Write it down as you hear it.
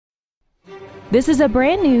This is a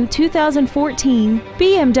brand new 2014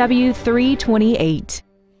 BMW 328.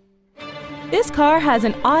 This car has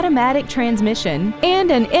an automatic transmission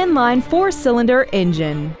and an inline four-cylinder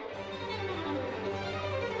engine.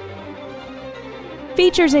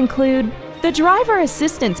 Features include the driver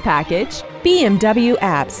assistance package, BMW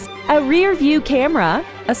apps, a rear-view camera,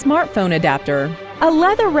 a smartphone adapter, a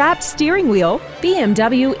leather-wrapped steering wheel,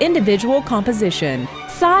 BMW individual composition,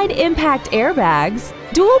 side impact airbags,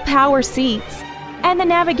 dual power seats, and the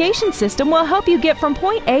navigation system will help you get from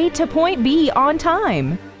point A to point B on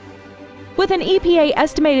time. With an EPA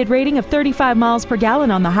estimated rating of 35 miles per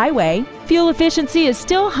gallon on the highway, fuel efficiency is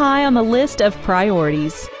still high on the list of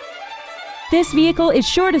priorities. This vehicle is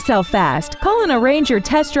sure to sell fast. Call and arrange your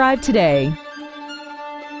test drive today.